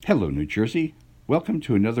Hello, New Jersey. Welcome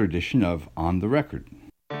to another edition of On the Record.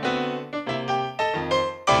 Help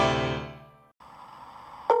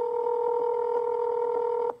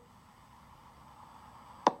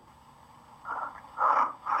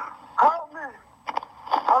me.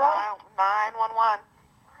 Hello? 911.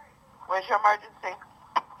 Where's your emergency?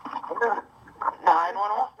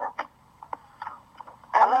 911.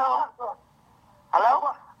 Hello?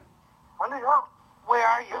 Hello? I need help. Where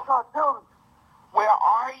are you? It's our children. Where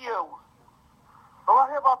are you? I'm right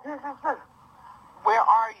here by PCC. Where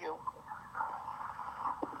are you?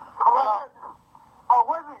 Hello? Oh,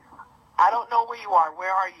 Wendy. I don't know where you are.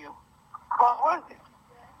 Where are you? Wendy.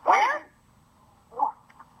 Where?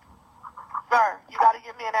 Sir, you got to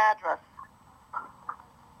give me an address.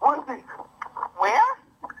 Wendy. Where?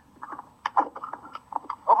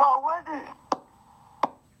 About Wendy.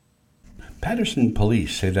 Paterson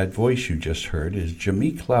police say that voice you just heard is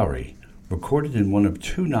Jameek Lowry, recorded in one of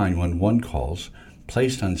two 911 calls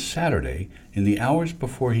placed on Saturday in the hours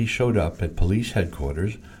before he showed up at police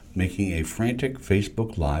headquarters making a frantic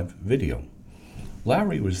Facebook Live video.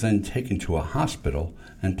 Lowry was then taken to a hospital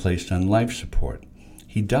and placed on life support.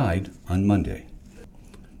 He died on Monday.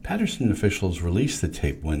 Paterson officials released the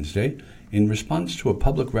tape Wednesday in response to a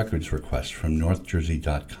public records request from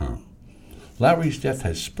NorthJersey.com. Lowry's death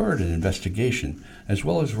has spurred an investigation as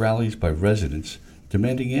well as rallies by residents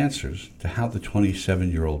demanding answers to how the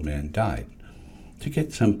 27-year-old man died. To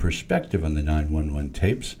get some perspective on the 911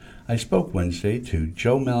 tapes, I spoke Wednesday to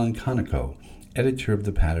Joe Malanconico, editor of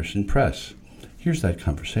the Paterson Press. Here's that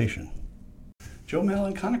conversation. Joe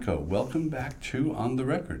Malanconico, welcome back to On the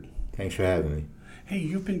Record. Thanks for having me. Hey,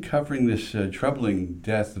 you've been covering this troubling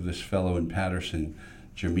death of this fellow in Paterson,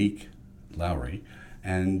 Jameek Lowry,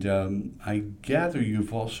 and I gather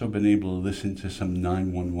you've also been able to listen to some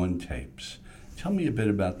 911 tapes. Tell me a bit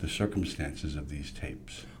about the circumstances of these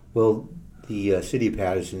tapes. Well, the city of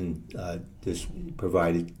Paterson just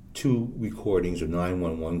provided two recordings of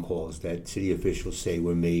 911 calls that city officials say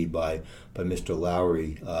were made by Mr.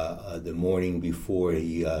 Lowry the morning before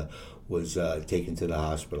he was taken to the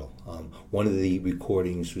hospital. One of the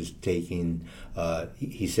recordings was taken,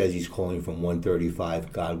 he says he's calling from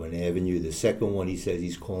 135 Godwin Avenue. The second one, he says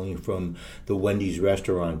he's calling from the Wendy's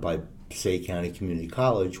restaurant by Passaic County Community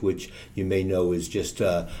College, which you may know is just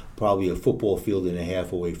probably a football field and a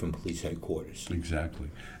half away from police headquarters. Exactly.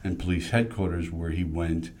 And police headquarters where he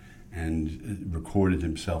went and recorded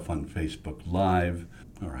himself on Facebook Live.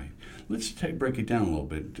 All right. Let's break it down a little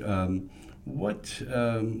bit. What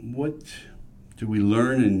do we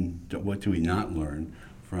learn and what do we not learn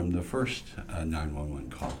from the first 911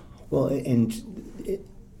 call? Well,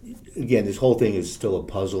 again, this whole thing is still a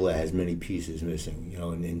puzzle that has many pieces missing,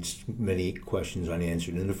 and many questions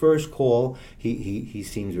unanswered. In the first call, he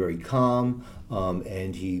seems very calm,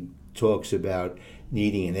 and he talks about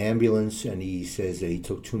needing an ambulance, and he says that he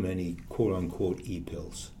took too many quote-unquote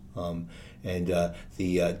e-pills. And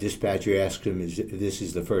the dispatcher asks him if this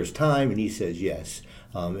is the first time, and he says yes.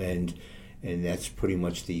 And that's pretty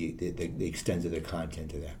much the extent of the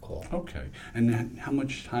content of that call. Okay. And how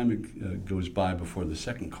much time goes by before the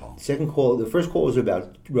second call? The first call was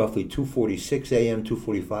about roughly 2:46 a.m.,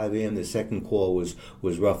 2:45 a.m. The second call was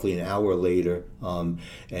roughly an hour later,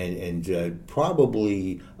 and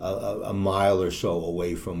probably a mile or so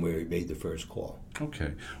away from where he made the first call.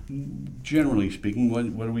 Okay. Generally speaking,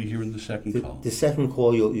 what do we hear in the second call? The second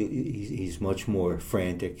call, he's much more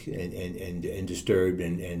frantic and disturbed,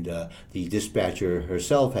 and the dispatcher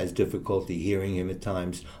herself has difficulty hearing him at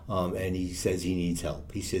times, and he says he needs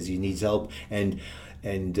help. He says he needs help, and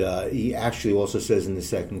he actually also says in the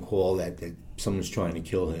second call that someone's trying to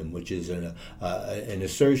kill him, which is an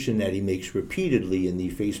assertion that he makes repeatedly in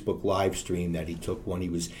the Facebook live stream that he took when he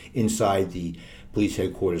was inside the police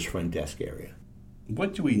headquarters front desk area.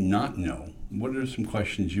 What do we not know? What are some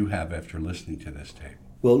questions you have after listening to this tape?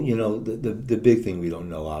 Well, the big thing we don't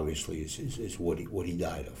know, obviously, is what he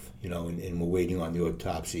died of. And we're waiting on the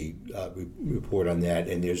autopsy report on that.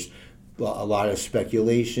 And there's a lot of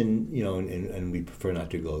speculation, and we prefer not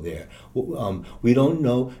to go there. We don't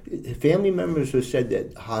know. Family members have said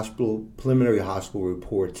that preliminary hospital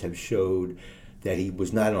reports have showed that he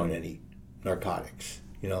was not on any narcotics.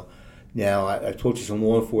 Now, I talked to some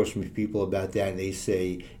law enforcement people about that, and they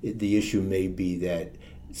say the issue may be that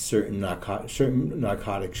certain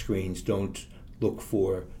narcotic screens don't look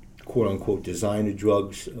for quote-unquote designer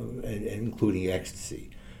drugs, and including ecstasy.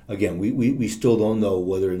 Again, we still don't know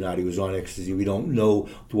whether or not he was on ecstasy. We don't know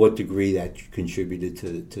to what degree that contributed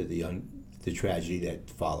to the tragedy that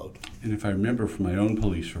followed. And if I remember from my own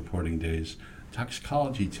police reporting days,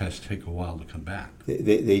 toxicology tests take a while to come back.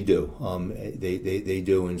 They do. They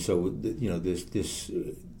do, and so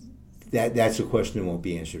that's a question that won't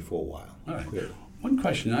be answered for a while. All right. One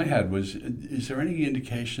question I had was: is there any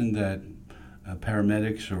indication that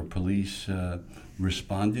paramedics or police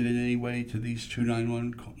responded in any way to these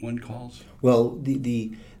 291 calls? Well,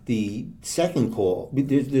 the second call,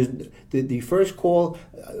 the first call,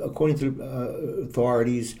 according to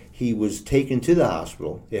authorities, he was taken to the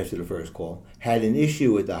hospital after the first call, had an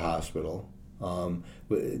issue at the hospital.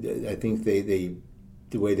 I think the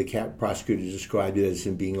way the prosecutor described it as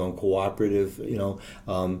him being uncooperative,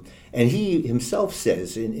 and he himself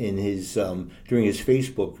says in his during his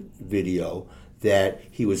Facebook video that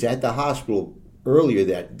he was at the hospital earlier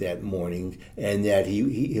that morning, and that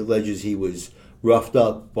he alleges he was roughed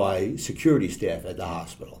up by security staff at the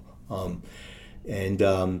hospital.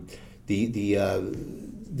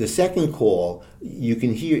 The second call, you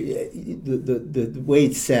can hear the way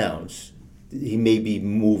it sounds. He may be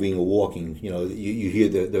moving or walking. You hear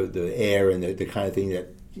the air and the kind of thing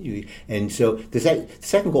that. And so the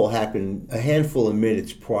second call happened a handful of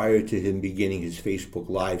minutes prior to him beginning his Facebook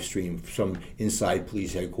live stream from inside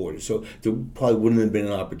police headquarters. So there probably wouldn't have been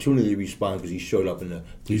an opportunity to respond because he showed up in the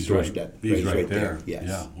police doorstep. He's right there. Yes.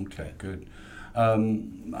 Yeah. Okay. Good.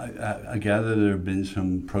 I gather there have been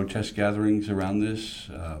some protest gatherings around this.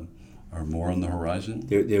 Are more on the horizon?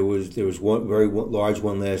 There was one very large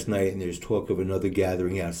one last night, and there's talk of another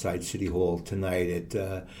gathering outside City Hall tonight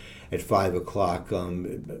at 5 o'clock.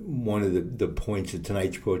 One of the points of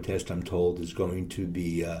tonight's protest, I'm told, is going to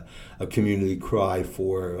be a community cry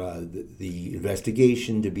for the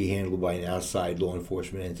investigation to be handled by an outside law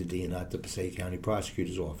enforcement entity and not the Passaic County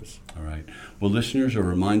Prosecutor's Office. All right. Well, listeners, a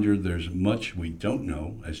reminder, there's much we don't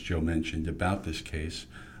know, as Joe mentioned, about this case.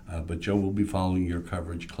 But Joe will be following your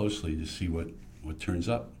coverage closely to see what turns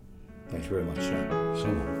up. Thanks very much, Sean. So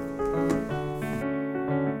long.